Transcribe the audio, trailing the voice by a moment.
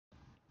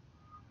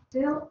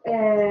to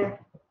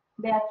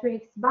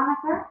Beatrijs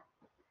Vanacker,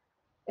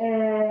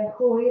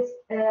 who is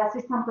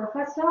Assistant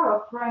Professor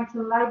of French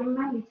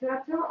Enlightenment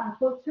Literature and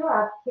Culture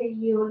at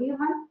KU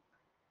Leuven.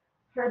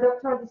 Her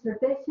doctoral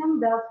dissertation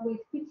dealt with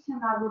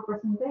fictional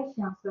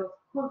representations of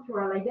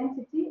cultural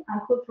identity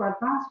and cultural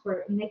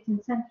transfer in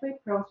 18th century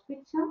prose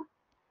fiction,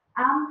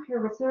 and her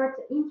research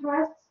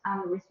interests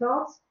and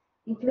results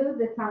include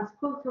the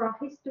transcultural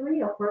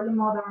history of early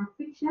modern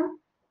fiction,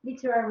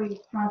 literary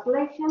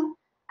translation,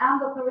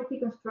 and authority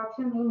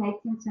construction in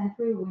 18th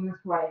century women's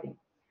writing.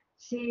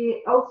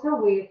 She also,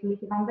 with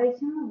Licky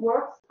Foundation,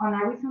 works on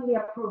a recently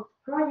approved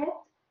project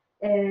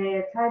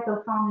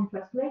titled Found in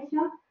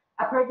Translation,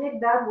 a project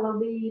that will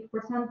be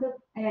presented,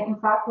 in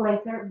fact,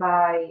 later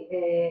by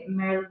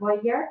Merel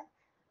Waeyaert.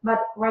 But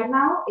right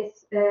now,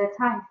 it's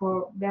time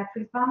for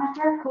Beatrijs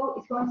Vanacker, who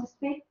is going to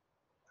speak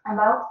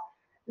about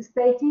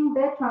stating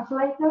the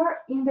translator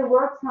in the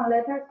works and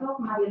letters of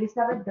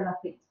Marie-Élisabeth de La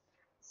Fite.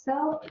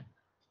 So,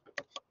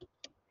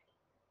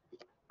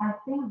 I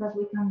think that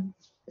we can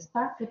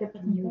start with the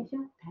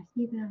presentation. Pass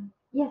me them.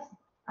 Yes,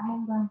 I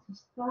am going to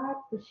start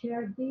to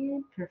share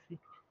the.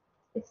 Perfect.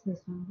 It's this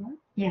one, right?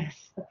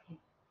 Yes. Okay.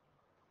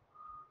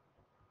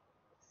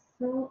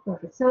 So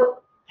perfect. So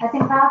I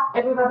think that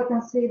everybody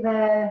can see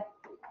the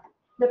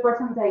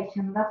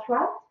presentation. That's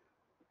right.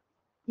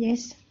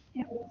 Yes.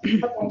 Yeah. Okay.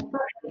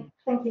 Perfect.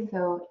 Thank you.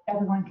 So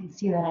everyone can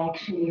see that I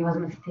actually was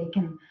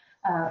mistaken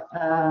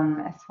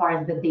as far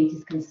as the date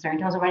is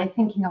concerned. I was already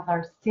thinking of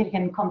our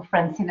Syrian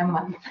conference in a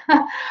month,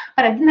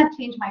 but I did not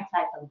change my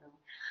title though.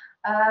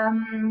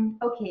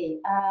 Okay,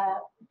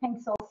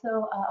 thanks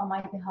also on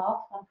my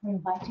behalf for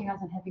inviting us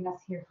and having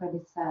us here for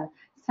this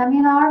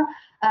seminar.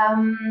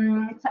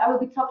 So I will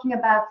be talking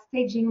about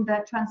staging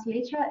the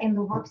translator in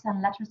the works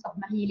and letters of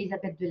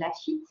Marie-Élisabeth de La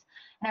Fite.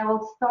 And I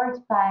will start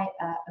by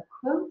a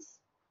quote.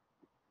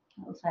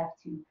 I also have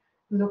to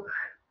look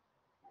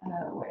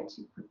where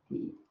to put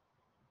the...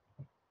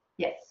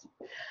 Yes.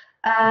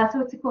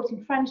 So it's a quote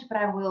in French, but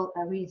I will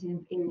read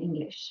it in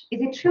English.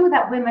 Is it true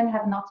that women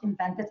have not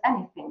invented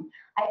anything?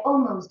 I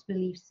almost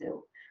believe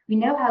so. We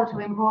know how to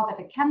embroider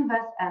the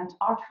canvas and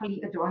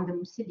artfully adorn the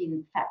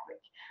mousseline fabric,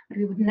 but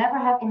we would never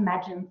have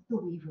imagined the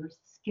weaver's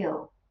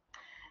skill.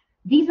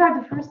 These are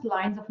the first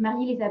lines of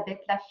Marie-Élisabeth de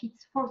La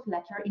Fite's fourth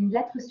letter in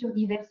Lettres sur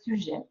divers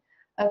sujets,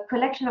 a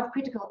collection of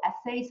critical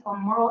essays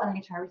on moral and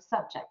literary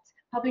subjects,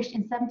 published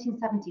in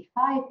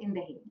 1775 in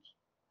The Hague.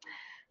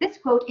 This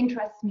quote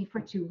interests me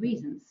for two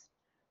reasons.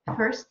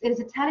 First, it is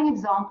a telling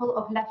example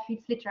of La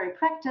Fite's literary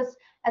practice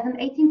as an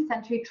 18th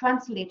century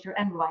translator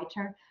and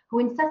writer who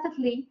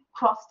incessantly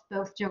crossed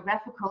both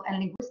geographical and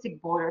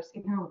linguistic borders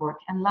in her work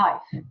and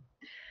life.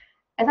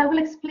 As I will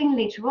explain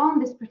later on,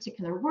 this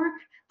particular work,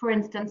 for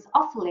instance,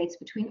 oscillates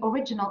between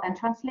original and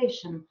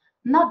translation,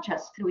 not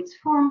just through its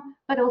form,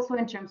 but also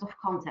in terms of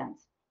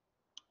content.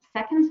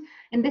 Second,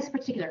 in this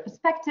particular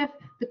perspective,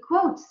 the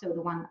quote, so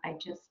the one I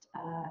just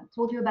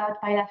told you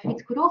about by La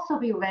Fite, could also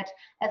be read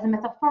as a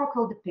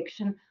metaphorical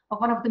depiction of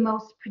one of the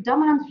most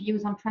predominant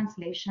views on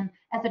translation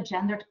as a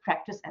gendered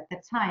practice at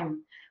that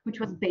time, which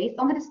was based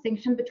on the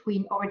distinction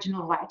between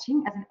original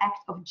writing as an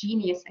act of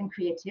genius and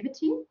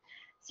creativity.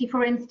 See,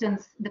 for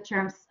instance, the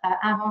terms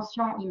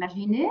invention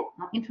imaginée,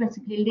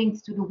 intrinsically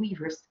linked to the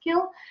weaver's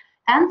skill,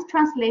 and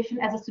translation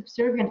as a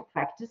subservient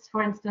practice,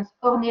 for instance,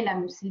 orner la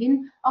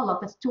mousseline,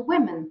 allotted to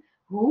women,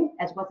 who,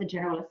 as was the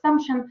general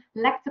assumption,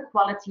 lacked the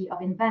quality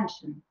of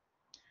invention.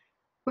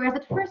 Whereas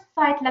at first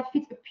sight, La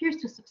Fite appears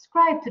to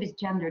subscribe to this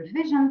gendered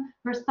vision,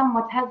 her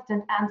somewhat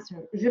hesitant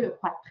answer, je le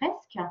crois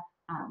presque,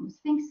 I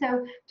must think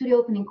so, to the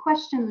opening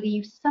question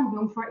leaves some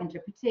room for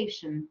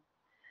interpretation.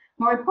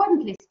 More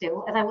importantly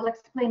still, as I will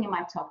explain in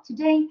my talk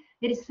today,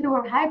 it is through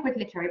her hybrid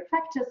literary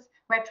practice,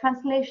 where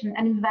translation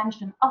and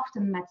invention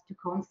often met to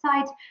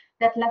coincide,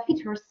 that La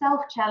Fite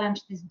herself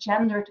challenged this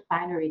gendered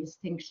binary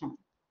distinction.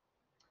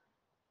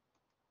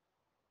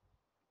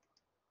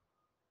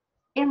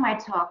 In my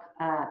talk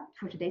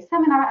for today's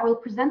seminar, I will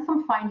present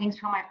some findings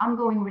from my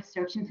ongoing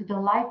research into the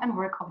life and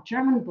work of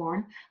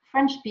German-born,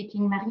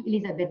 French-speaking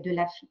Marie-Élisabeth de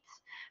La Fite,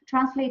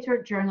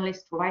 translator,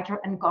 journalist, writer,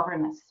 and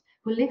governess,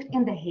 who lived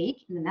in The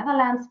Hague, in the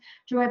Netherlands,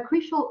 during a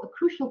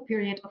crucial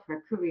period of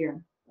her career.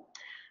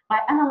 By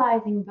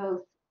analyzing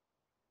both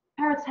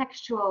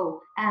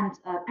paratextual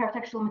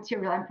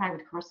material and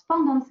private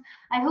correspondence,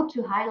 I hope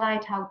to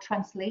highlight how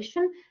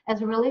translation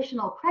as a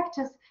relational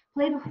practice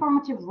played a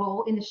formative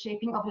role in the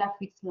shaping of La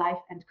Fite's life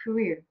and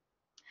career.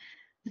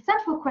 The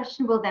central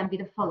question will then be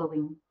the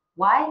following: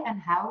 why and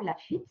how La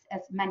Fite,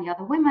 as many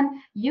other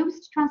women,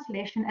 used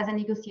translation as a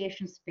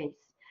negotiation space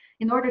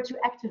in order to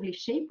actively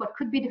shape what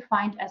could be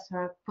defined as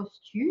her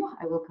posture,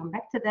 I will come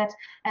back to that,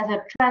 as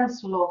a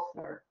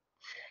translauthor,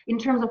 in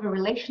terms of a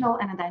relational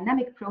and a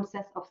dynamic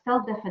process of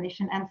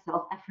self-definition and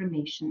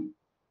self-affirmation.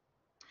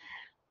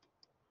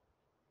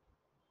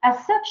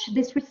 As such,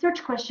 this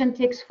research question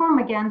takes form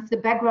against the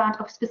background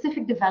of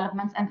specific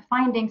developments and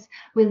findings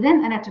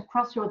within and at a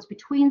crossroads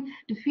between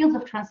the fields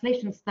of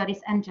translation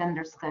studies and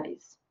gender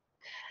studies.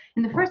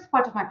 In the first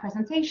part of my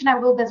presentation, I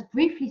will thus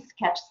briefly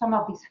sketch some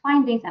of these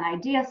findings and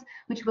ideas,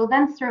 which will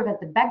then serve as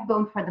the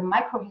backbone for the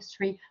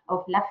microhistory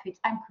of La Fite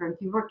I'm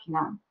currently working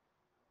on.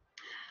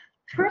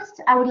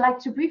 First, I would like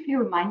to briefly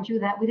remind you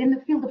that within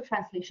the field of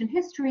translation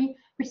history,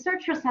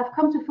 researchers have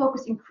come to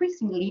focus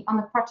increasingly on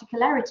the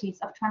particularities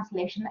of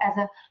translation as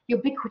a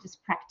ubiquitous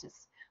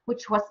practice,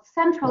 which was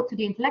central to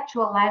the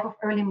intellectual life of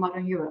early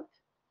modern Europe.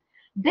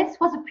 This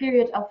was a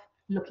period of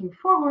looking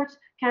forward,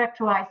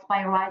 characterized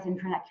by a rise in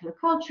vernacular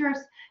cultures,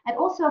 and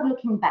also of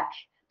looking back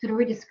to the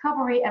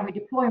rediscovery and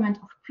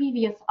redeployment of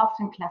previous,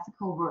 often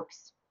classical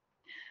works.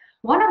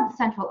 One of the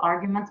central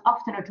arguments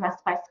often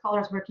addressed by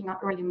scholars working on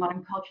early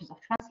modern cultures of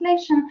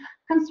translation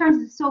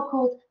concerns the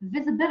so-called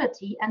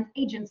visibility and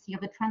agency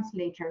of the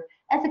translator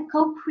as a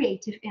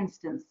co-creative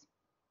instance.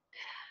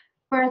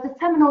 Whereas the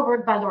seminal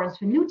work by Lawrence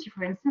Venuti,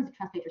 for instance, The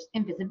Translator's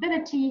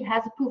Invisibility,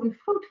 has proven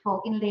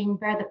fruitful in laying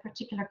bare the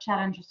particular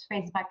challenges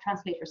faced by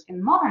translators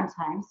in modern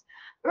times,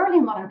 early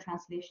modern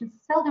translations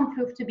seldom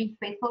proved to be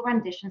faithful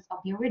renditions of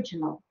the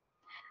original.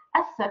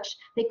 As such,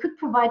 they could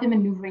provide a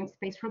maneuvering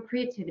space for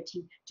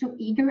creativity to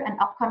eager and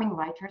upcoming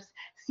writers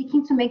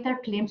seeking to make their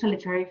claim to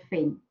literary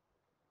fame.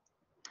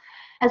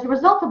 As a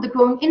result of the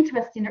growing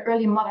interest in the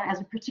early modern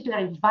as a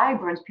particularly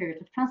vibrant period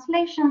of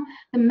translation,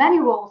 the many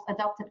roles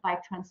adopted by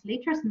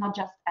translators, not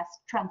just as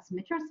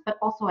transmitters, but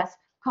also as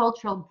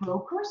cultural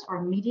brokers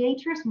or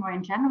mediators more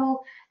in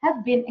general,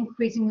 have been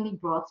increasingly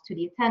brought to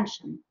the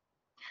attention.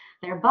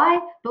 Thereby,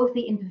 both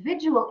the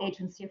individual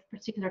agency of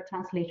particular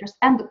translators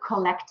and the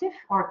collective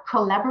or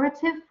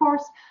collaborative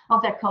force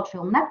of their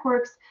cultural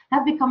networks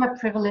have become a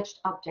privileged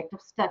object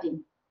of study.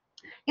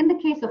 In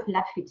the case of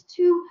La Fite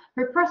too,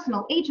 her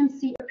personal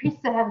agency appears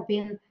to have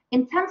been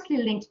intensely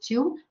linked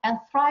to and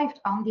thrived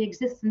on the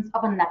existence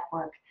of a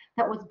network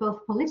that was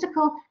both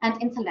political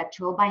and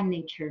intellectual by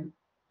nature.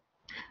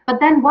 But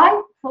then why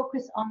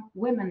focus on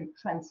women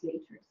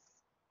translators?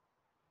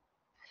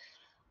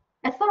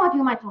 As some of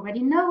you might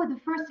already know,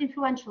 the first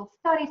influential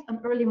studies on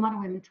early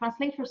modern women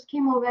translators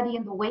came already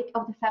in the wake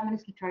of the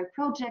feminist literary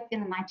project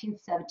in the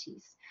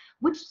 1970s,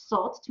 which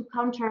sought to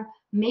counter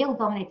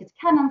male-dominated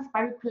canons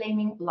by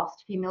reclaiming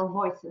lost female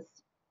voices.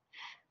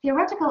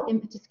 Theoretical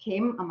impetus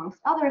came, amongst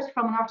others,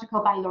 from an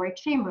article by Laurie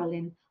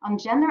Chamberlain on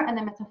gender and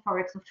the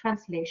metaphorics of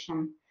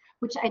translation,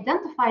 which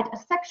identified a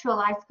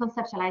sexualized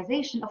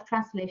conceptualization of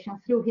translation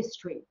through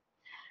history,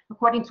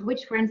 according to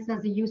which, for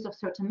instance, the use of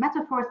certain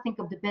metaphors, think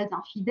of the belles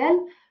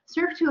infidèles,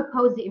 served to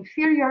oppose the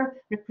inferior,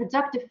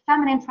 reproductive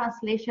feminine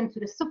translation to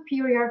the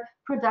superior,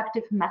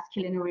 productive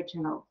masculine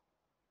original.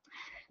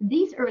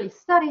 These early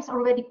studies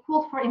already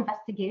called for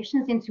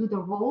investigations into the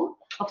role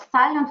of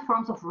silent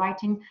forms of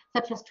writing,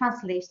 such as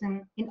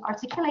translation, in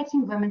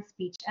articulating women's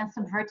speech and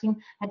subverting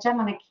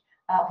hegemonic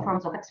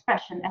forms of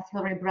expression, as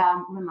Hilary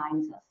Brown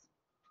reminds us.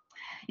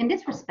 In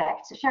this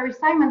respect, Sherry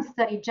Simons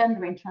studied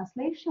Gender in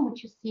Translation,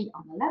 which you see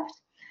on the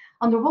left,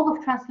 on the role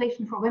of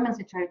translation for women's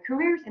literary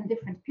careers in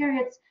different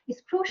periods,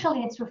 is crucial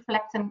in its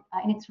reflection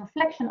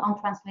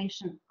on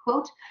translation,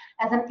 quote,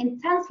 as an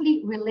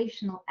intensely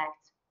relational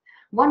act,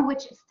 one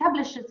which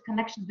establishes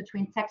connections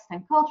between text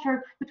and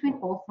culture, between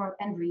author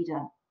and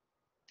reader.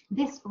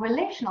 This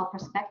relational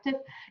perspective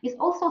is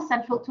also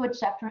central to a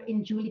chapter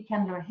in Julie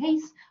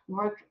Kendler-Hayes'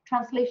 work,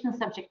 Translation,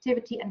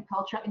 Subjectivity and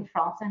Culture in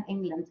France and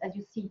England, as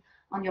you see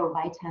on your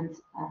right-hand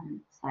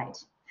side,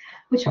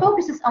 which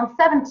focuses on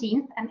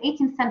 17th and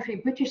 18th century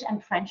British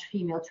and French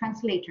female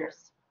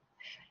translators.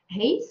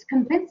 Hayes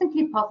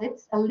convincingly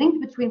posits a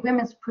link between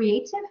women's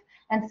creative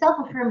and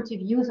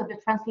self-affirmative use of the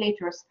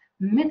translator's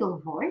middle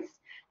voice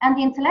and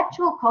the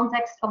intellectual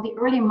context of the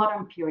early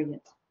modern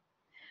period.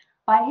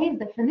 By Hayes'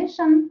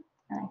 definition,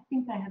 and I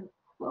think I have a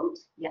quote,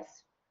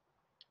 yes.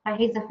 By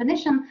Hayes'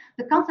 definition,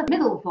 the concept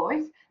middle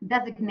voice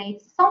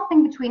designates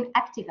something between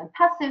active and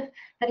passive,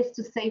 that is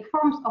to say,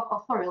 forms of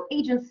authorial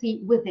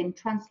agency within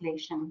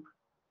translation.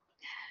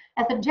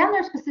 As a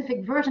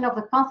gender-specific version of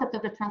the concept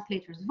of the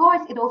translator's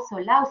voice, it also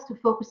allows to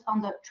focus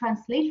on the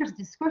translator's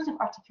discursive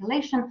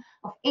articulation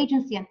of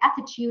agency and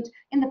attitude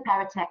in the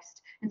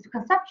paratext, and to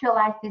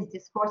conceptualize this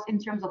discourse in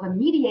terms of a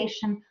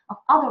mediation of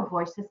other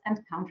voices and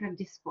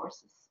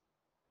counter-discourses.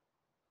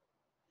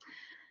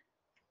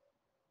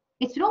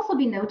 It should also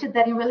be noted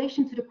that in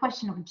relation to the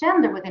question of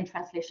gender within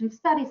translation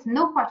studies,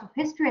 no part of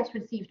history has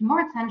received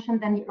more attention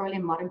than the early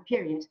modern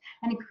period,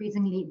 and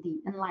increasingly the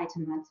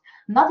Enlightenment,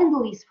 not in the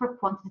least for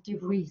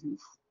quantitative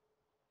reasons.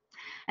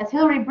 As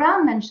Hilary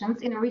Brown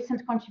mentions in a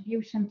recent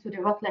contribution to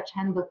the Routledge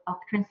Handbook of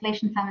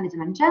Translation,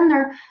 Feminism and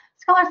Gender,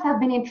 scholars have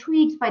been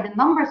intrigued by the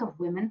numbers of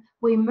women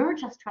who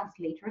emerge as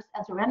translators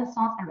as the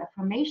Renaissance and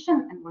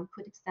Reformation, and one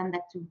could extend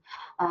that to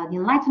the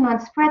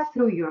Enlightenment, spread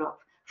through Europe,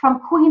 from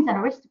queens and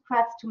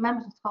aristocrats to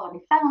members of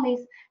scholarly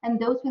families and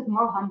those with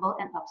more humble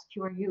and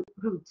obscure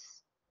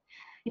roots.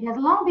 It has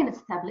long been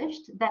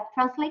established that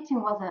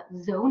translating was a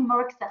zone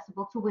more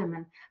accessible to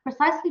women,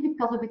 precisely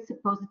because of its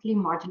supposedly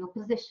marginal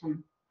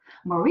position.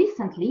 More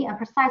recently, and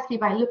precisely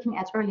by looking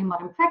at early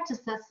modern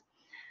practices,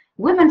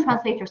 women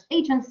translators'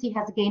 agency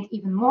has gained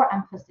even more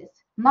emphasis,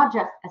 not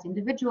just as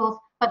individuals,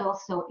 but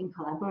also in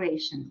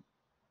collaboration.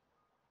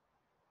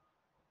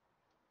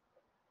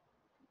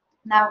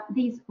 Now,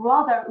 these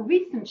rather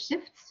recent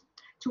shifts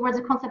towards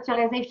a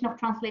conceptualization of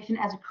translation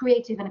as a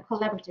creative and a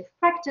collaborative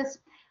practice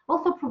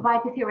also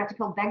provide the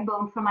theoretical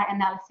backbone for my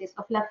analysis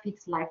of La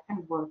Fite's life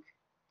and work.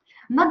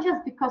 Not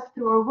just because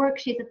through her work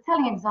she is a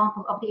telling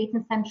example of the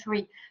 18th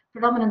century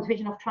predominant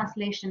vision of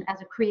translation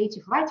as a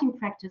creative writing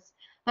practice,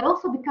 but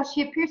also because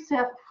she appears to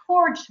have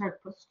forged her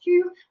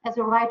posture as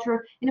a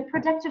writer in a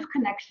productive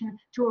connection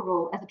to her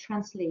role as a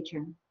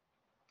translator.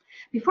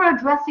 Before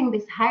addressing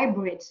this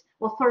hybrid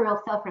authorial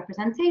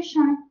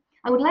self-representation,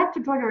 I would like to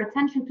draw your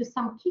attention to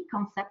some key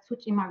concepts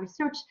which in my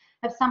research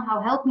have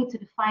somehow helped me to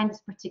define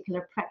this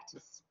particular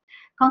practice.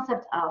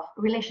 Concept of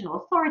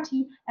relational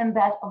authority and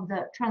that of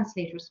the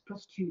translator's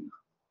posture.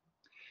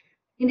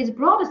 In its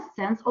broadest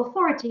sense,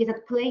 authority is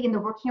at play in the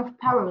working of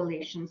power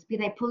relations, be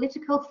they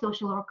political,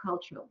 social, or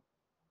cultural.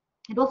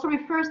 It also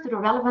refers to the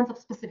relevance of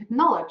specific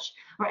knowledge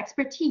or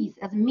expertise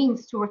as a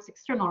means towards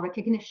external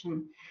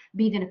recognition,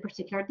 be it in a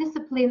particular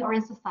discipline or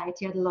in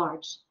society at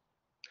large.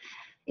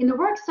 In the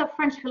works of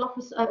French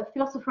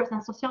philosophers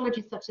and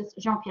sociologists such as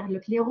Jean-Pierre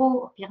Leclerc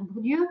or Pierre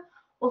Bourdieu,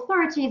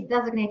 authority is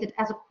designated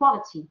as a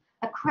quality,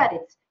 a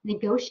credit,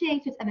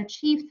 negotiated and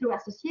achieved through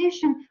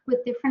association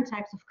with different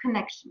types of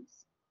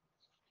connections.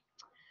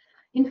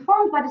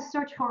 Informed by the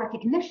search for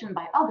recognition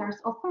by others,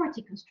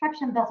 authority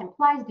construction thus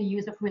implies the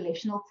use of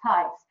relational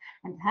ties,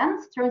 and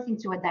hence turns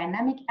into a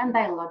dynamic and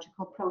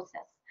dialogical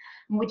process,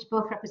 in which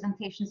both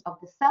representations of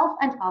the self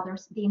and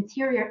others, the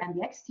interior and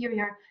the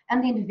exterior,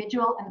 and the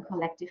individual and the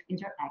collective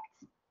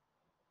interact.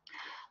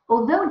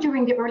 Although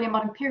during the early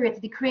modern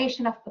period, the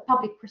creation of a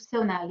public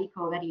persona, Lieke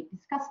already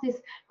discussed this,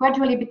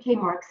 gradually became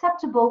more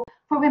acceptable,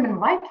 for women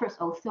writers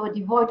also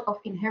devoid of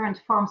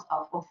inherent forms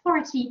of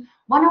authority,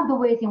 one of the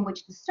ways in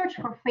which the search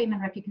for fame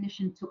and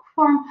recognition took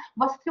form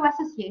was through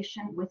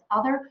association with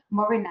other,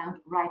 more renowned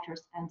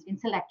writers and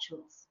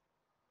intellectuals.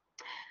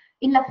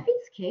 In La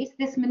Fite's case,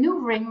 this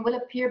maneuvering will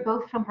appear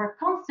both from her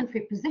constant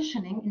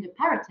repositioning in the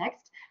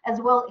paratext,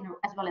 as well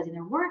as in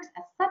her works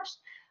as such,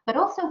 but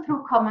also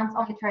through comments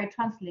on literary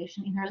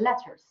translation in her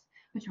letters,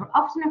 which were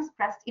often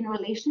expressed in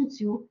relation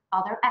to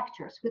other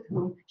actors with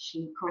whom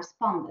she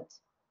corresponded.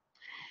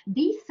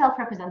 These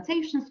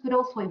self-representations could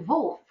also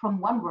evolve from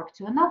one work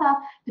to another,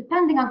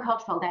 depending on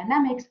cultural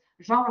dynamics,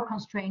 genre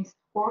constraints,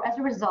 or as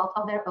a result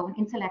of their own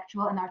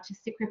intellectual and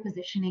artistic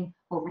repositioning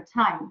over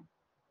time.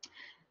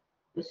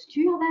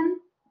 Posture, then.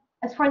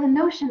 As for the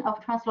notion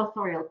of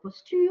translauthorial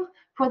posture,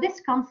 for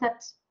this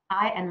concept,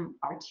 I and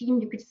our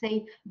team, you could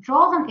say,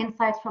 draws on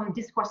insights from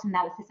discourse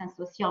analysis and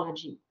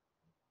sociology.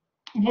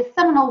 In his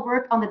seminal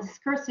work on the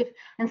discursive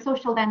and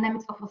social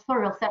dynamics of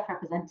authorial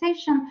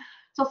self-representation,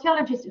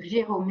 sociologist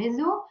Jérôme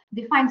Mézot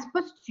defines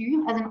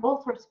posture as an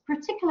author's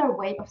particular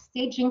way of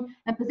staging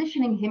and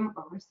positioning him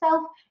or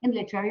herself in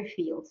literary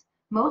fields,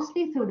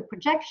 mostly through the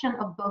projection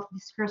of both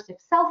discursive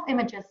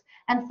self-images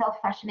and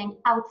self-fashioning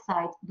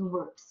outside the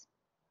works.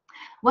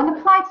 When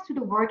applied to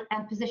the work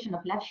and position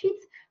of La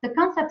Fite, the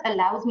concept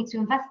allows me to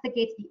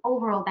investigate the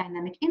overall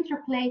dynamic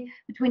interplay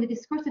between the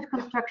discursive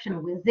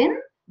construction within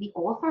the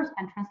author's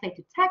and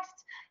translated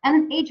text and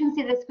an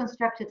agency that is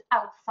constructed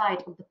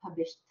outside of the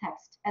published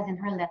text, as in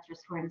her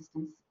letters, for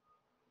instance.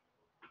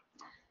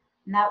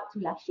 Now to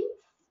La Fite.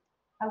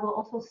 I will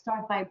also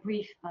start by a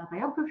brief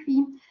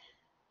biography.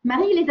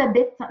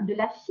 Marie-Élisabeth de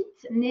La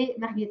Fite, née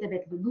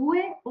Marie-Élisabeth Le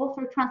Bouet,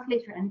 author,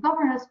 translator, and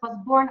governess, was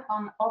born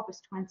on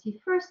August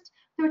 21st,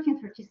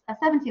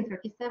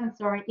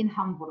 1737, in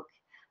Hamburg,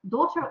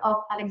 daughter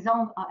of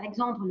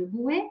Alexandre Le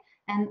Bouet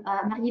and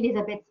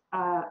Marie-Élisabeth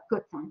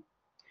Cotin.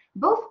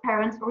 Both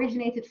parents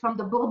originated from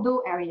the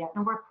Bordeaux area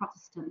and were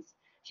Protestants.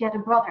 She had a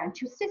brother and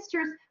two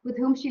sisters with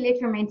whom she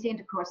later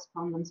maintained a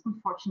correspondence,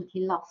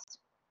 unfortunately lost.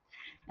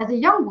 As a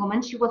young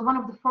woman, she was one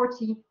of the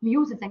 40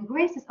 muses and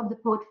graces of the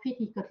poet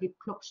Friedrich Gottlieb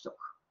Klopstock.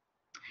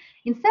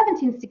 In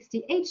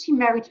 1768, she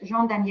married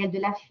Jean-Daniel de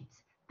La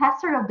Fite,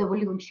 pastor of the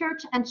Walloon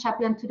Church and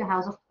chaplain to the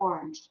House of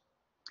Orange.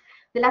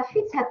 The La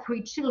Fites had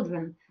 3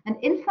 children, an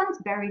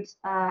infant buried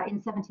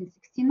in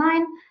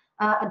 1769,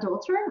 a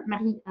daughter,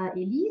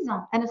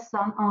 Marie-Élise, and a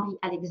son, Henri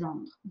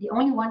Alexandre, the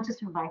only one to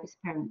survive his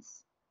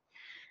parents.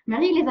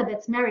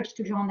 Marie-Élisabeth's marriage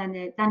to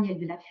Jean-Daniel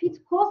de La Fite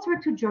caused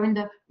her to join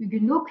the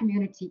Huguenot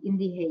community in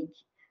The Hague,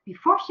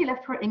 before she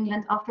left for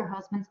England after her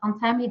husband's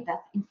untimely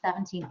death in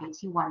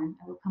 1781.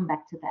 I will come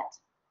back to that.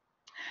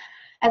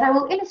 As I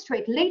will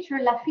illustrate later,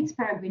 La Fite's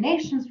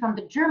peregrinations from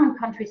the German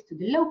countries to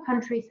the Low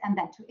Countries and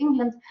then to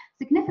England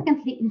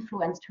significantly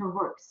influenced her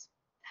works.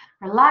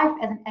 Her life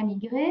as an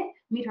émigrée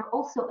made her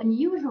also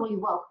unusually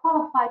well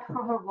qualified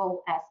for her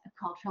role as a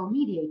cultural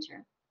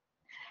mediator.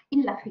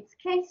 In La Fite's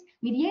case,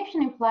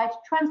 mediation implied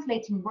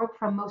translating work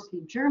from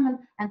mostly German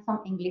and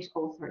some English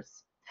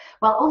authors,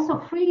 while also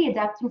freely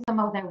adapting some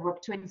of their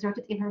work to insert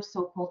it in her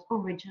so-called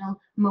original,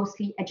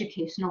 mostly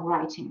educational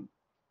writing.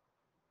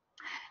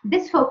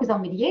 This focus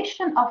on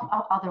mediation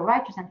of other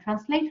writers and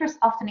translators,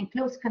 often in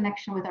close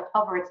connection with her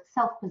overt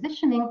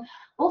self-positioning,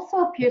 also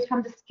appears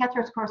from the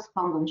scattered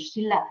correspondence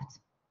she left.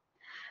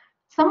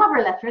 Some of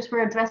her letters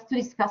were addressed to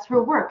discuss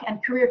her work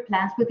and career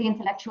plans with the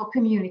intellectual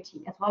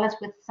community, as well as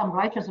with some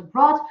writers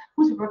abroad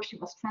whose work she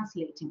was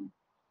translating.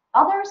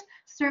 Others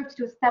served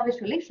to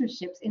establish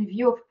relationships in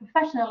view of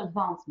professional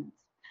advancement.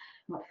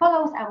 In what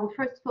follows, I will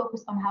first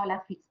focus on how La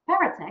Fite's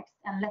paratext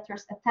and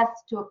letters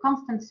attest to a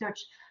constant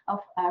search of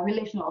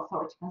relational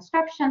authority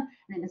construction.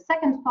 And in the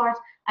second part,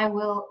 I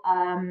will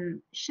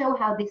show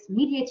how this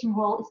mediating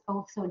role is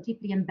also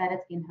deeply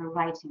embedded in her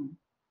writing.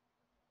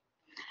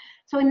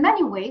 So in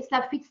many ways,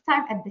 La Fite's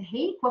time at The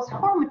Hague was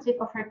formative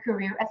of her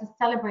career as a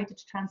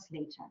celebrated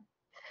translator.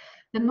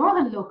 The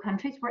Northern Low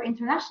Countries were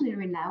internationally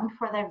renowned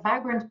for their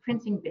vibrant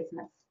printing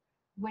business,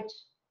 which,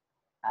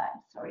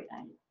 sorry,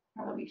 I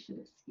probably should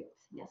have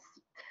skipped, yes.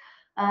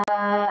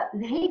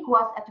 The Hague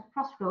was at the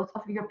crossroads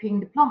of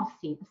European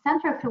diplomacy, a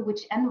center through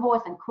which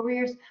envoys and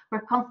couriers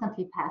were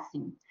constantly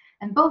passing.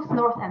 And both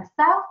North and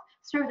South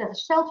served as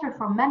a shelter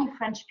for many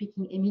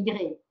French-speaking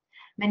émigrés,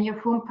 many of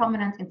whom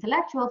prominent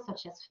intellectuals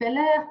such as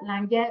Feller,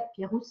 Linguet,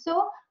 Pierre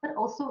Rousseau, but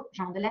also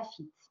Jean de La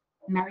Fite,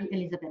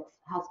 Marie-Élisabeth's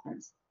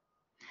husband.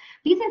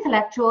 These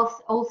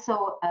intellectuals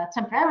also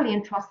temporarily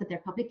entrusted their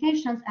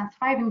publications and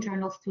thriving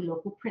journals to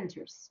local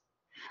printers.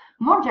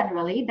 More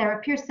generally, there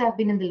appears to have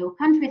been in the Low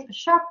Countries a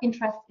sharp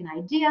interest in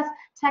ideas,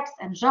 texts,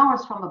 and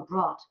genres from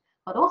abroad,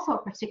 but also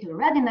a particular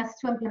readiness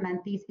to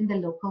implement these in the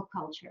local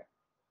culture.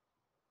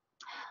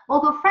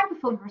 Although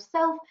francophone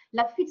herself,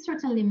 La Fite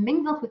certainly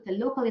mingled with the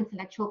local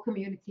intellectual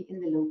community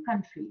in the Low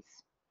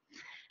Countries.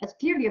 As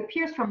clearly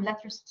appears from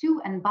letters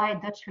to and by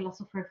Dutch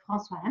philosopher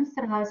François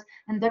Hemsterhuis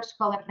and Dutch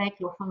scholar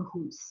Rijklof van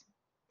Goens.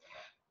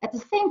 At the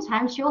same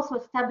time, she also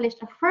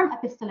established a firm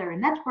epistolary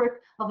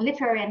network of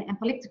literary and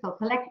political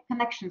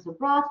connections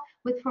abroad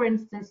with, for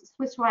instance,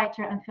 Swiss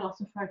writer and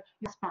philosopher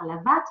Caspar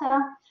Lavater,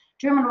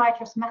 German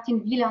writers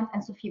Martin Wieland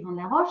and Sophie von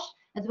La Roche,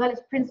 as well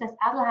as Princess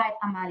Adelheid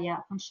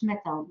Amalia von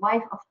Schmettal,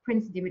 wife of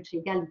Prince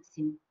Dimitri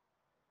Golitsyn.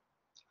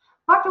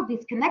 Part of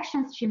these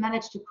connections she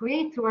managed to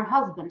create through her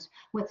husband,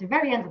 who at the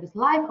very end of his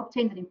life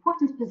obtained an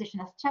important position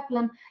as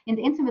chaplain in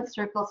the intimate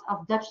circles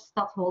of Dutch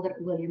stadtholder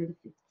William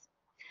V.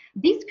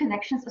 These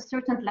connections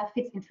ascertained La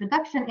Fite's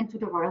introduction into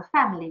the royal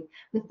family,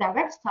 with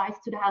direct ties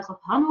to the House of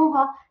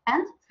Hanover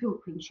and, through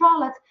Queen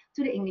Charlotte,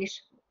 to the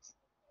English court.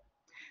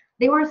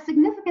 They were a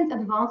significant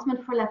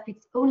advancement for La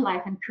Fite's own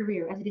life and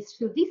career, as it is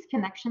through these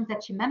connections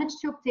that she managed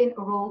to obtain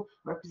a role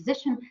or a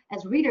position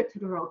as reader to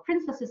the royal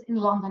princesses in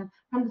London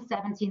from the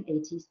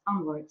 1780s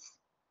onwards.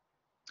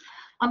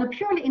 On a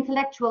purely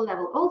intellectual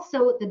level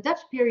also, the Dutch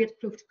period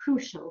proved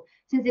crucial,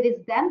 since it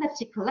is then that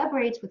she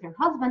collaborates with her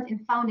husband in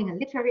founding a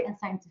literary and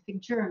scientific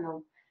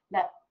journal.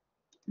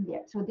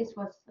 So this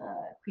was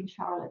Queen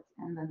Charlotte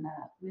and then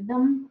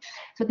William.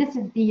 So this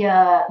is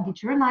the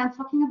journal I'm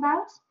talking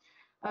about.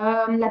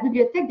 La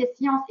Bibliothèque des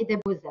Sciences et des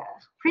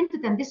Beaux-Arts,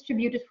 printed and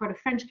distributed for the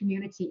French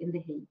community in The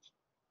Hague.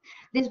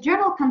 This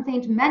journal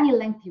contained many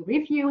lengthy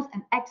reviews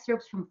and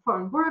excerpts from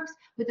foreign works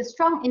with a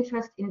strong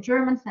interest in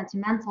German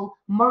sentimental,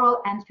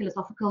 moral, and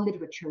philosophical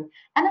literature,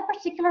 and a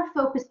particular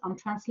focus on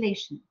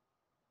translation.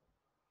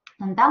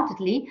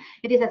 Undoubtedly,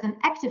 it is as an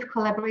active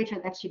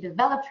collaborator that she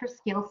developed her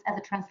skills as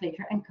a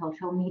translator and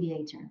cultural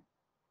mediator.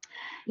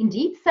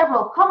 Indeed,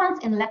 several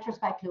comments in letters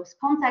by close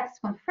contacts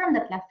confirm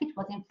that La Fite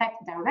was in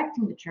fact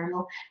directing the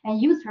journal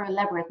and used her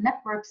elaborate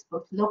networks,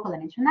 both local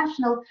and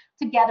international,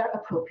 to gather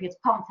appropriate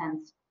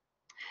content.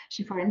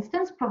 She, for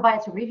instance,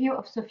 provides a review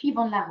of Sophie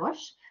von La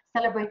Roche,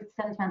 celebrated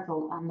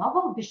sentimental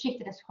novel,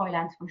 Geschichte des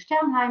Fräuleins von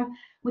Sternheim,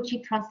 which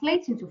she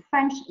translates into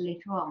French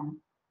later on.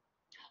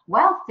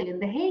 While still in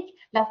The Hague,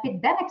 La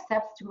Fite then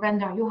accepts to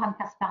render Johann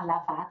Caspar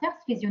Lavater's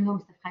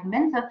Physionomische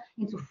Fragmente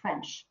into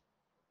French.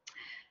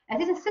 As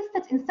is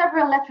assisted in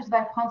several letters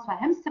by François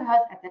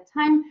Hemsterhuis at that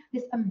time,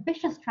 this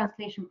ambitious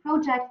translation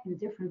project in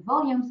different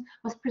volumes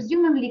was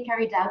presumably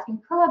carried out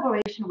in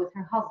collaboration with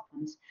her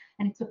husband,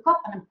 and it took up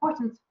an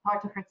important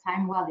part of her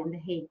time while in The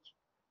Hague.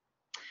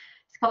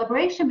 This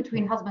collaboration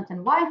between husband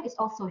and wife is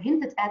also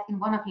hinted at in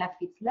one of La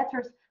Fite's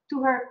letters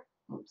to her,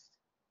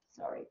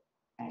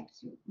 I have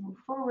to move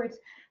forward,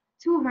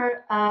 to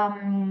her,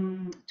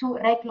 to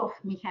Rijklof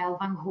Michael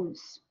van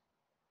Goens.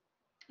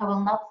 I will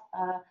not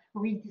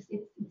read this,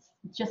 it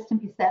just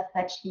simply says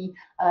that she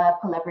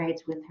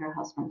collaborates with her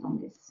husband on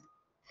this.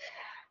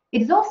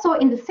 It is also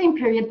in the same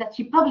period that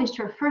she published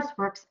her first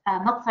works,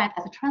 not signed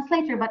as a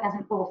translator, but as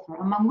an author,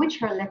 among which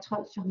her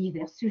Lettres sur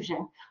divers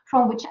sujets,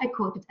 from which I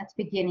quoted at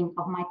the beginning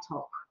of my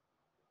talk.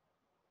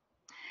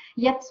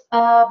 Yet,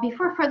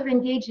 before further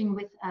engaging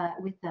with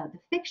the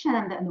fiction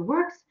and the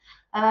works,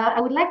 I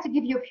would like to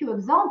give you a few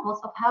examples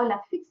of how La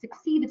Fite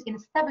succeeded in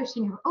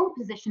establishing her own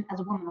position as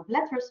a woman of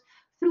letters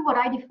through what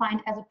I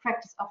defined as a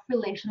practice of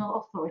relational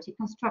authority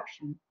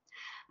construction.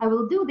 I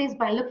will do this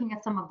by looking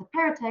at some of the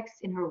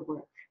paratexts in her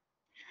work.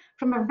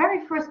 From her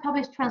very first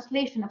published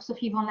translation of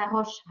Sophie von La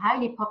Roche's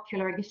highly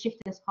popular Geschichte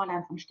des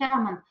Fräulein von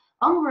Sterman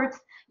onwards,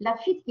 La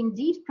Fite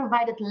indeed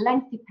provided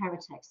lengthy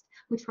paratexts,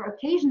 which were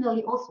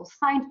occasionally also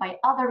signed by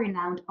other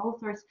renowned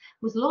authors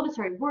whose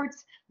laudatory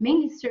words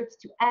mainly served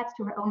to add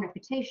to her own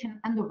reputation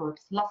and the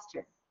work's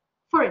luster.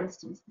 For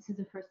instance, this is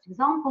the first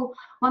example,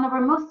 one of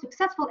her most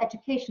successful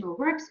educational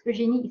works,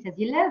 Eugénie et ses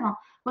élèves,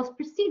 was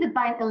preceded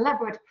by an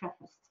elaborate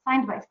preface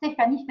signed by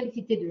Stéphanie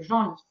Félicité de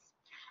Genlis,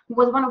 who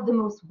was one of the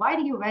most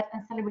widely read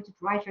and celebrated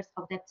writers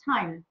of that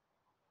time.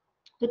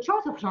 The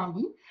choice of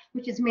Genlis,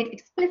 which is made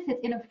explicit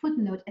in a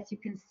footnote, as you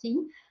can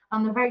see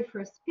on the very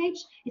first page,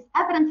 is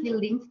evidently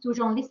linked to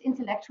Genlis'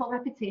 intellectual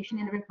reputation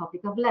in the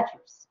Republic of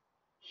Letters.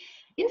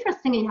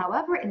 Interestingly,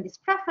 however, in this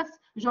preface,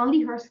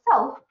 Genlis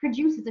herself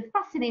produces a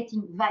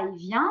fascinating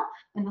va-et-vient,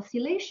 an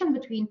oscillation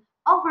between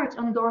overt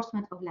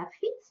endorsement of La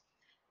Fite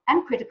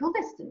and critical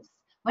distance,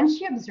 when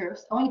she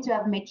observes only to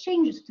have made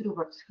changes to the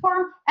work's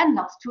form and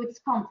not to its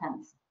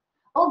contents,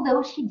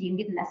 although she deemed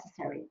it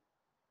necessary.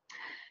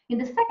 In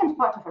the second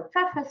part of her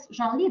preface,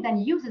 Genlis then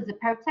uses the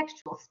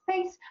paratextual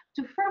space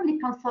to firmly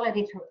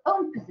consolidate her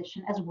own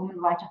position as a woman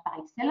writer par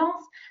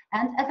excellence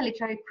and as a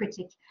literary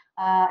critic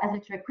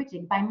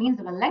by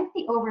means of a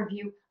lengthy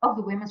overview of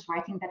the women's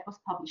writing that was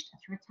published at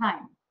her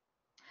time.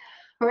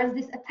 Whereas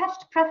this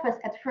attached preface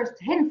at first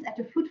hints at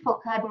a fruitful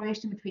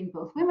collaboration between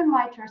both women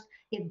writers,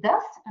 it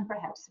does, and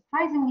perhaps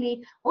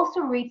surprisingly,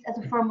 also reads as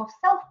a form of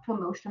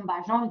self-promotion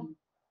by Genlis.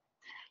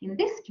 In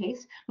this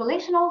case,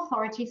 relational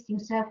authority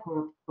seems to have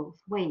worked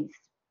both ways.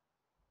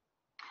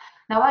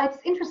 Now, while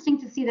it's interesting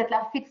to see that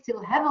La Fite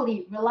still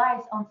heavily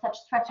relies on such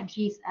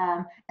strategies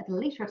at a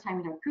later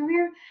time in her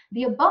career,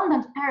 the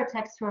abundant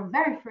paratext to her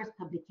very first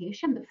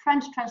publication, the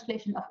French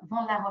translation of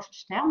Von La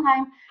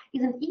Roche-Sternheim,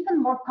 is an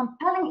even more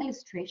compelling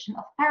illustration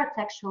of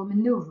paratextual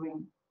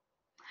maneuvering.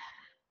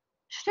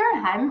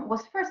 Sternheim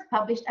was first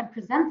published and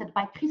presented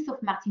by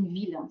Christophe Martin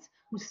Wieland,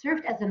 who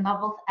served as the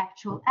novel's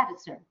actual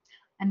editor.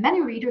 And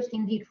many readers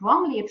indeed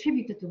wrongly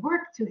attributed the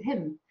work to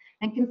him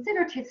and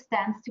considered his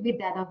stance to be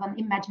that of an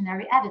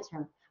imaginary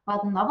editor,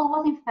 while the novel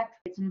was in fact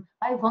written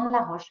by Von La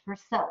Roche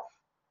herself.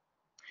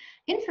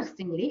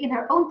 Interestingly, in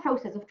her own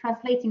process of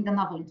translating the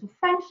novel into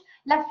French,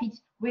 La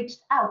Fite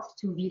reached out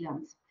to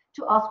Wieland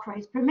to ask for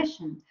his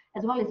permission,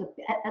 as well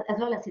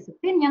as his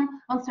opinion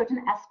on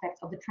certain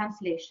aspects of the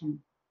translation.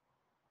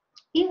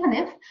 Even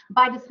if,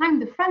 by the time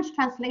the French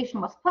translation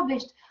was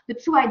published, the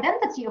true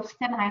identity of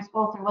Sternheim's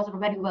author was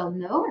already well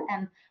known,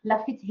 and La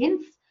Fite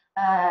hints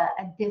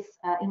at this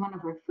in one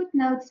of her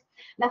footnotes,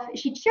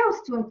 she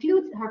chose to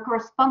include her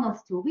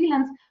correspondence to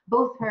Wieland,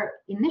 both her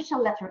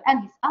initial letter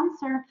and his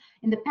answer,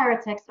 in the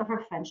paratext of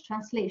her French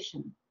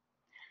translation.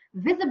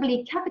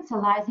 Visibly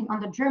capitalizing on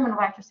the German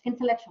writer's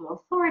intellectual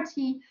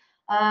authority,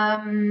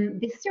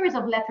 this series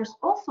of letters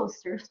also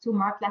serves to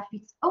mark La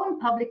Fite's own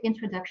public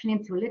introduction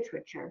into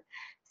literature,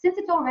 since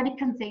it already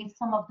contains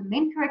some of the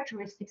main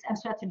characteristics and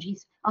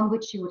strategies on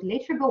which she would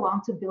later go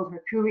on to build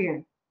her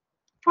career.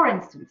 For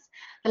instance,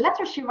 the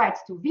letter she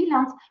writes to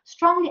Wieland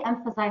strongly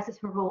emphasizes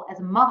her role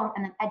as a mother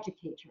and an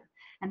educator,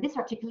 and this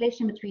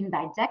articulation between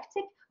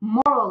didactic,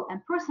 moral,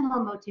 and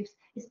personal motives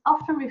is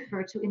often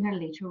referred to in her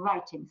later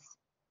writings.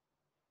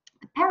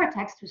 The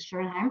paratext with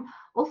Sternheim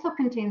also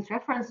contains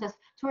references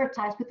to her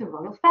ties with the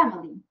royal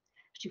family.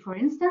 She, for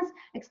instance,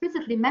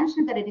 explicitly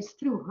mentioned that it is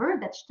through her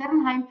that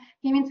Sternheim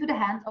came into the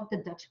hands of the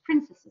Dutch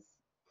princesses.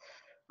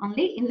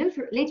 In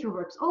later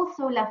works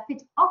also, La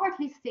Fite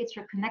overtly states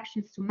her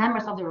connections to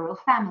members of the royal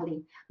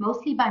family,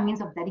 mostly by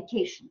means of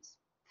dedications.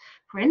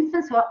 For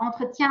instance, her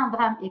Entretien,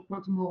 Drames et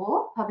Contes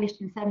Moraux,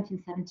 published in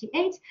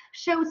 1778,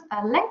 shows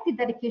a lengthy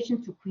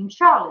dedication to Queen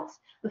Charlotte,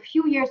 a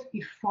few years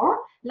before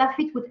La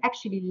Fite would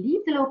actually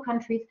leave the Low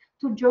Countries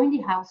to join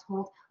the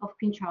household of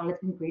Queen Charlotte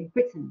in Great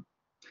Britain,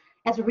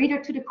 as a reader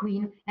to the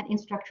Queen and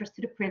instructress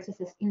to the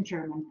princesses in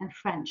German and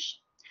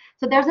French.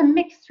 So there's a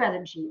mixed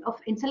strategy of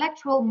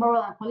intellectual,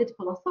 moral, and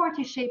political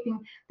authority shaping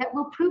that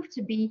will prove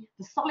to be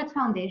the solid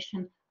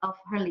foundation of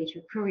her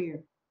later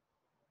career.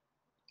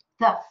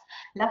 Thus,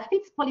 La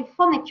Fite's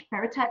polyphonic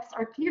paratexts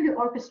are clearly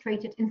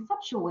orchestrated in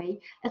such a way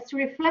as to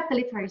reflect the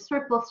literary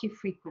circles she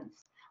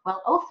frequents,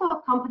 while also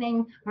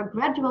accompanying her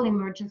gradual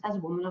emergence as a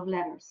woman of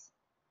letters.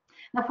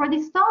 Now, for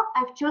this talk,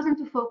 I've chosen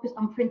to focus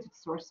on printed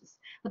sources,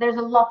 but there's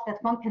a lot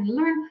that one can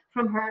learn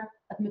from her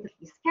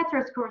admittedly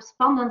scattered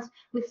correspondence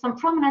with some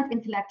prominent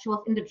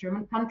intellectuals in the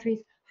German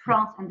countries,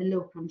 France, and the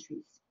Low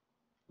Countries.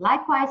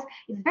 Likewise,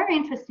 it's very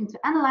interesting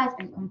to analyze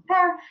and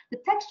compare the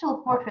textual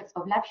portraits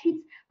of La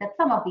Fite that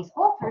some of these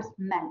authors,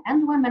 men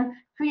and women,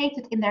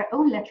 created in their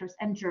own letters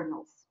and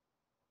journals.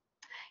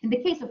 In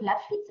the case of La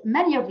Fite,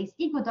 many of these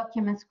ego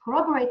documents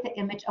corroborate the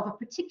image of a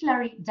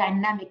particularly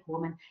dynamic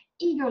woman,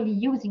 eagerly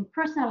using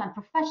personal and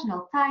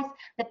professional ties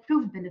that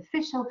proved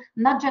beneficial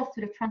not just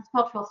to the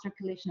transcultural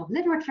circulation of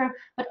literature,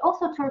 but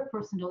also to her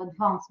personal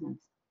advancement.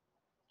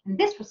 In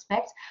this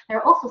respect, there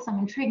are also some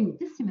intriguing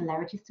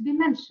dissimilarities to be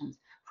mentioned.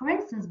 For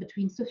instance,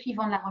 between Sophie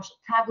von La Roche's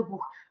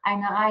Tagebuch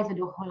einer Reise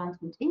durch Holland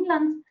und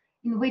England,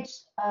 in which,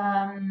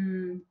 I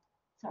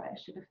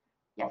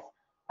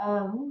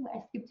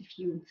skipped a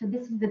few. So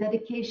this is the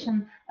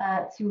dedication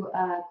to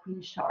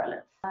Queen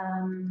Charlotte.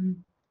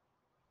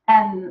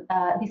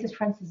 This is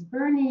Frances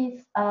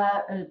Burney's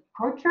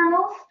court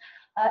journals,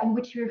 in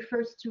which she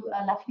refers to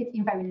La Fite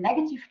in very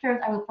negative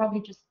terms. I will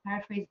probably just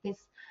paraphrase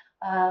this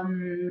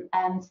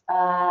And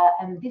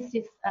this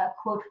is a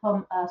quote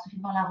from Sophie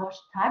von La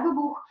Roche's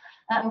Tagebuch,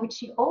 in which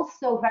she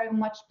also very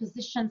much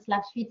positions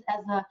La Fite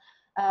as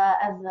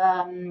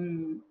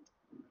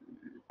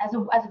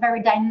a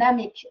very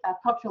dynamic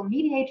cultural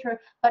mediator,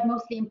 but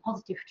mostly in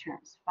positive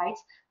terms, right?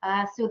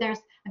 So there's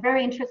a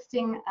very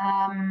interesting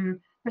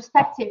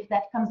perspective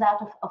that comes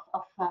out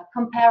of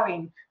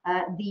comparing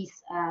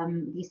these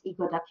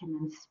ego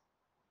documents.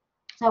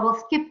 So I will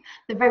skip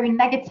the very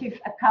negative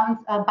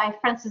account by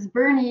Frances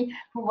Burney,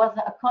 who was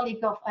a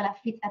colleague of La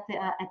Fite at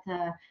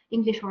the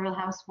English royal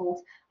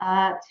household,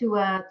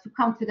 to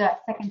come to the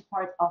second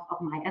part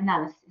of my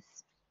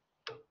analysis,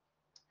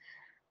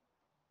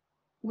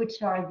 which is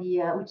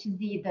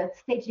the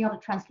staging of the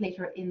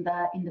translator in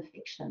the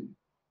fiction.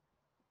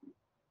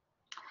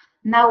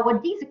 Now,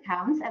 what these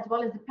accounts, as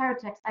well as the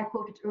paratext I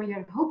quoted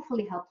earlier,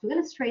 hopefully help to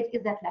illustrate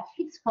is that La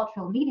Fite's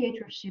cultural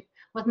mediatorship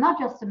was not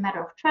just a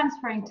matter of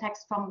transferring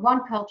text from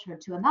one culture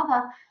to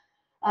another,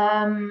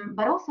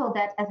 but also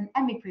that as an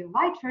émigré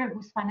writer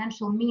whose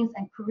financial means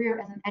and career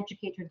as an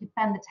educator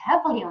depended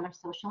heavily on her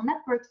social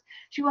networks,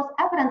 she was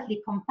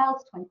evidently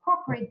compelled to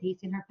incorporate these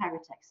in her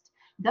paratext,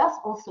 thus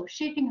also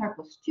shaping her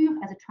posture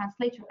as a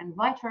translator and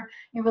writer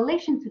in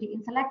relation to the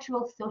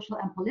intellectual, social,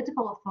 and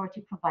political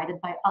authority provided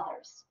by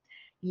others.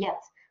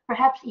 Yet,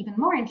 perhaps even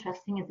more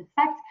interesting is the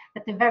fact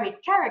that the very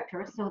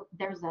character, so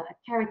there's a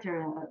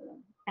character,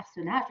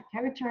 personnage, a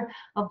character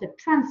of the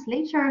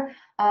translator,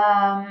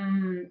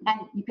 and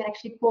you can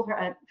actually call her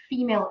a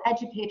female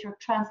educator,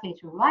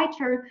 translator,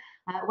 writer,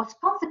 was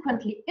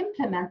consequently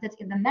implemented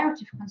in the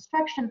narrative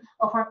construction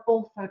of her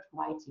authored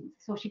writings.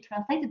 So she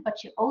translated, but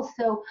she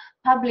also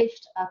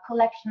published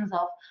collections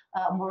of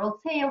moral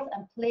tales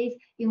and plays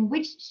in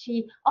which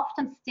she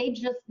often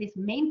stages this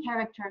main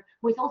character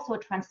who is also a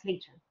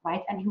translator,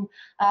 right? And who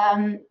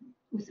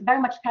was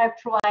very much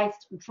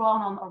characterized,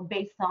 drawn on, or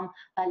based on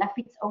La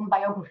Fite's own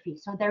biography.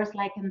 So there's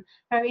like a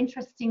very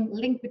interesting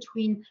link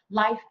between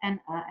life and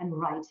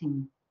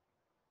writing,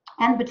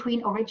 and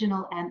between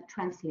original and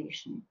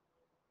translation.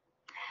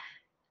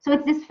 So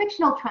it's this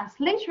fictional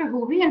translator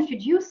who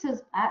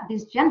reintroduces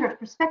this gendered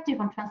perspective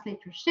on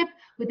translatorship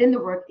within the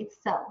work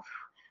itself.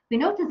 We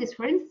notice this,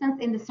 for instance,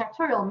 in the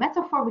sartorial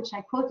metaphor, which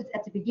I quoted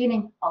at the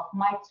beginning of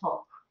my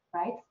talk,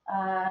 right?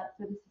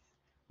 So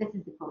this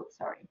is the quote,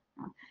 sorry.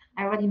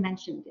 I already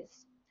mentioned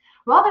this.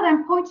 Rather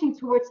than pointing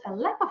towards a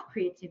lack of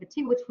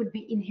creativity, which would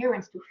be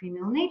inherent to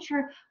female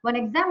nature, when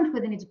examined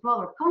within its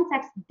broader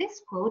context,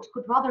 this quote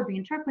could rather be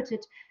interpreted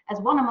as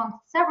one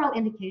amongst several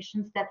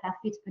indications that La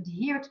Fite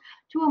adhered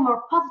to a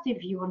more positive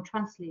view on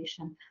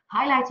translation,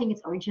 highlighting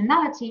its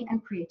originality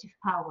and creative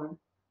power.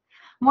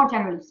 More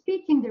generally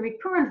speaking, the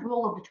recurrent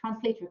role of the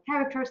translator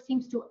character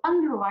seems to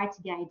underwrite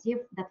the idea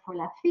that for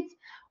La Fite,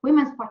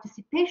 women's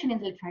participation in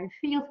the literary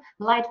field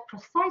lied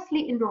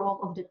precisely in the role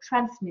of the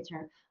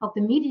transmitter, of the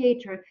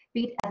mediator,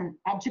 be it as an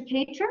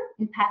educator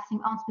in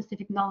passing on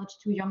specific knowledge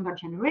to younger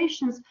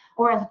generations,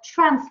 or as a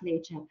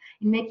translator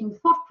in making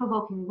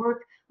thought-provoking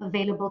work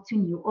available to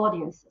new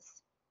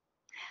audiences.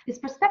 This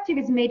perspective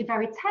is made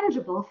very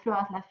tangible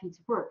throughout La Fite's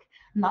work,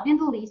 not in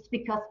the least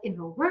because in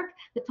her work,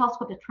 the task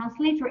of the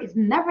translator is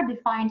never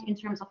defined in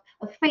terms of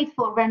a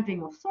faithful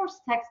rendering of source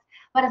text,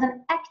 but as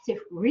an active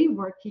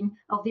reworking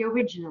of the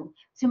original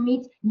to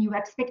meet new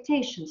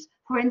expectations,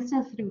 for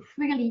instance, through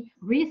freely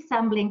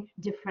reassembling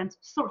different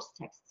source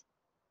texts.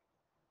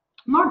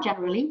 More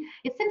generally,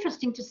 it's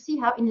interesting to see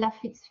how in La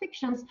Fite's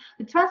fictions,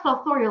 the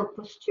translauthorial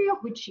posture,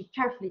 which she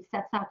carefully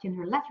sets out in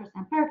her letters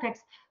and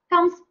paratexts,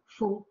 comes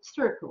full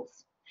circle.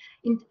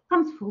 In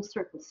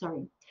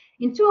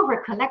two of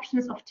her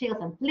collections of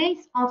tales and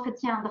plays,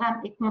 Entretien,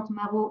 Drame et Contes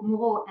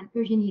Moreau and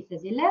Eugénie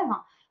ses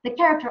élèves, the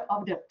character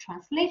of the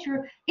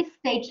translator is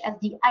staged as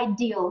the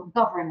ideal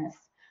governess,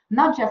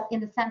 not just in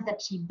the sense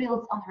that she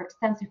builds on her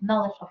extensive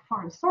knowledge of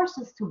foreign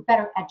sources to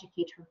better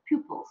educate her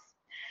pupils.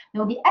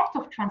 Now, the act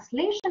of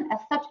translation as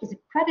such is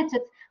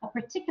accredited a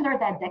particular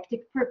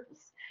didactic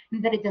purpose,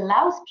 in that it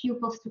allows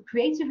pupils to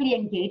creatively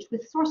engage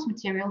with source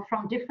material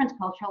from different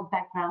cultural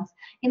backgrounds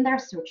in their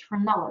search for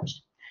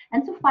knowledge,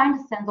 and to find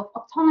a sense of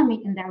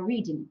autonomy in their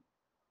reading.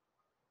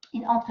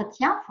 In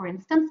Entretien, for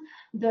instance,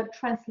 the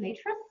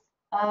translatress,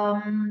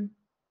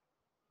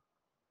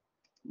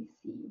 let's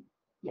see,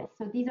 yes,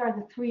 so these are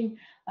the three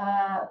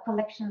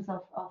collections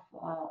of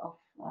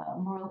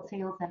moral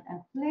tales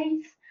and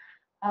plays.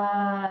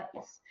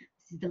 Yes,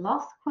 this is the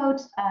last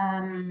quote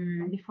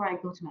before I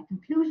go to my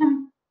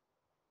conclusion.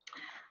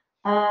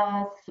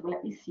 So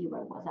let me see,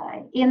 where was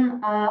I?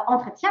 In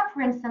Entretien,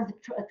 for instance,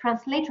 the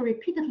translator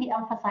repeatedly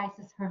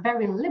emphasizes her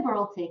very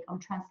liberal take on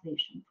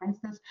translation. For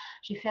instance,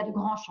 j'ai fait de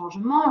grands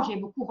changements, j'ai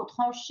beaucoup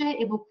retranché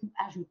et beaucoup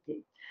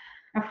ajouté.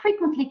 And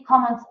frequently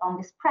comments on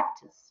this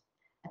practice.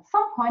 At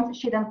some point,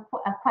 she then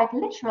quite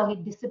literally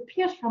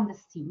disappears from the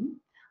scene,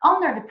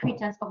 under the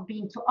pretense of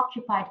being too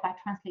occupied by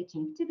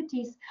translating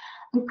activities,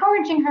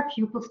 encouraging her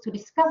pupils to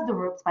discuss the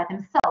works by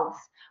themselves,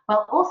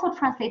 while also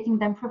translating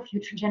them for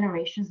future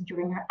generations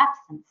during her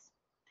absence.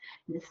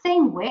 In the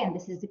same way, and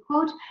this is the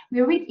quote,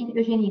 we read in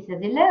Eugénie Ses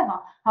Élèves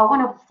how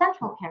one of the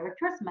central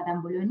characters,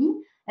 Madame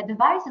Bologna,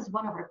 advises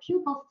one of her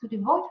pupils to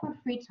devote her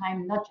free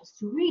time not just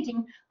to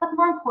reading, but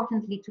more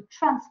importantly to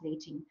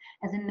translating,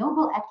 as a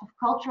noble act of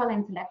cultural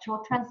and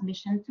intellectual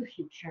transmission to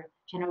future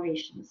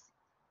generations.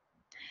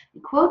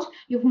 The quote,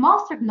 you've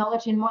mastered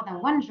knowledge in more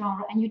than one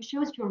genre and you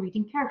chose your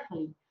reading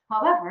carefully.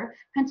 However,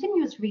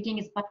 continuous reading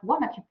is but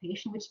one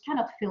occupation which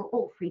cannot fill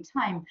all free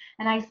time,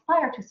 and I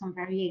aspire to some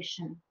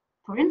variation.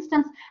 For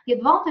instance, the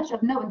advantage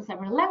of knowing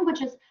several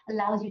languages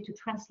allows you to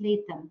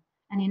translate them.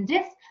 And in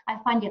this, I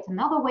find yet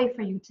another way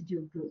for you to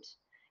do good.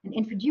 In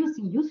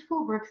introducing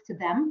useful works to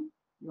them,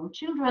 young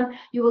children,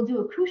 you will do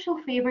a crucial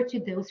favor to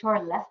those who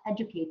are less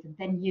educated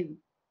than you.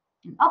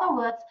 In other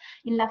words,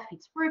 in La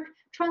Fite's work,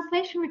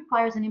 translation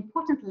requires an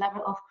important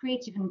level of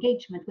creative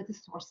engagement with the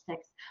source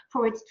text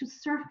for it to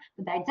serve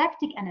the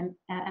didactic and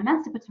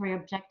emancipatory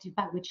objective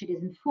by which it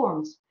is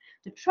informed.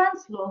 The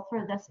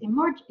translauthor thus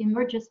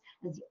emerges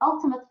as the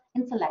ultimate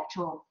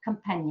intellectual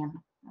companion.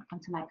 I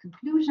come to my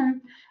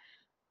conclusion.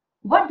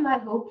 What do I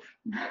hope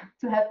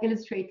to have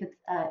illustrated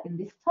in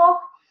this talk?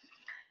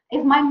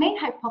 If my main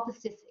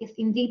hypothesis is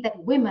indeed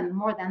that women,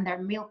 more than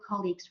their male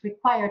colleagues,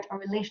 required a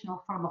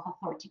relational form of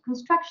authority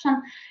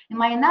construction, in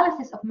my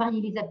analysis of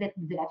Marie-Élisabeth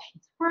de La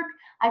Fite's work,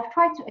 I've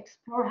tried to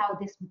explore how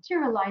this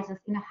materializes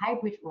in a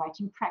hybrid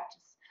writing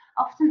practice,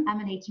 often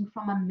emanating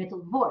from a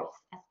middle voice,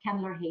 as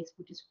Candler Hayes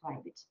would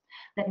describe it,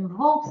 that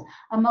involves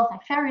a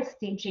multifarious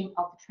staging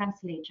of the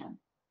translator.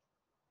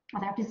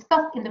 As I've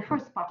discussed in the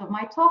first part of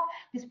my talk,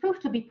 this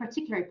proved to be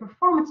particularly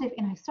performative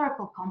in a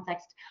historical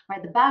context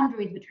where the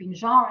boundaries between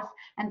genres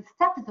and the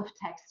status of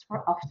texts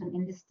were often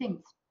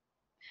indistinct.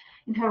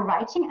 In her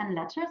writing and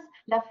letters,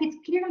 La Fite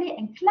clearly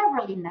and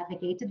cleverly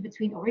navigated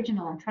between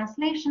original and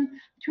translation,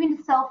 between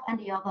the self and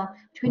the other,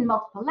 between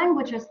multiple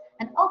languages,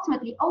 and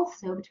ultimately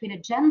also between a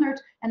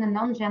gendered and a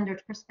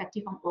non-gendered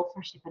perspective on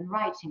authorship and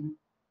writing.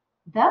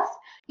 Thus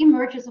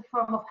emerges a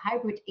form of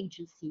hybrid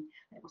agency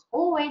that was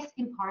always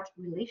in part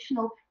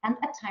relational and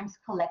at times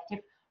collective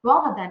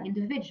rather than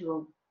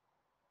individual.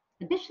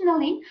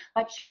 Additionally,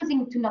 by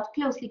choosing to not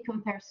closely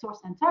compare source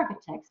and target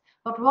text,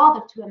 but rather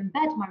to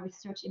embed my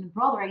research in a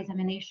broader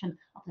examination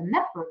of the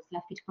networks La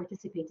Fite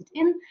participated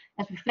in,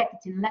 as reflected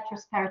in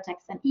letters,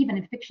 paratexts, and even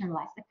in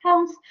fictionalized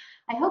accounts,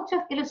 I hope to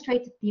have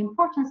illustrated the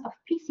importance of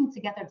piecing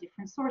together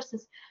different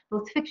sources,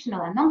 both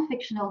fictional and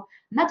non-fictional,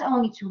 not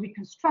only to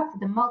reconstruct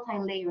the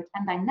multi-layered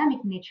and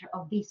dynamic nature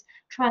of these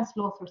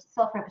translauthors'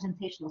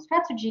 self-representational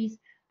strategies,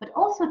 but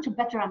also to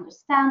better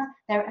understand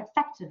their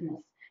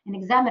effectiveness in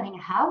examining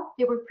how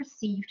they were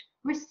perceived,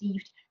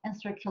 received, and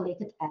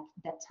circulated at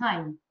that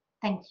time.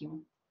 Thank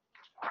you.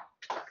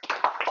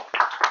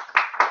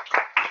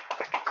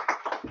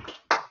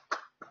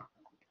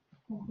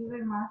 Thank you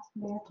very much,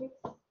 Beatrice.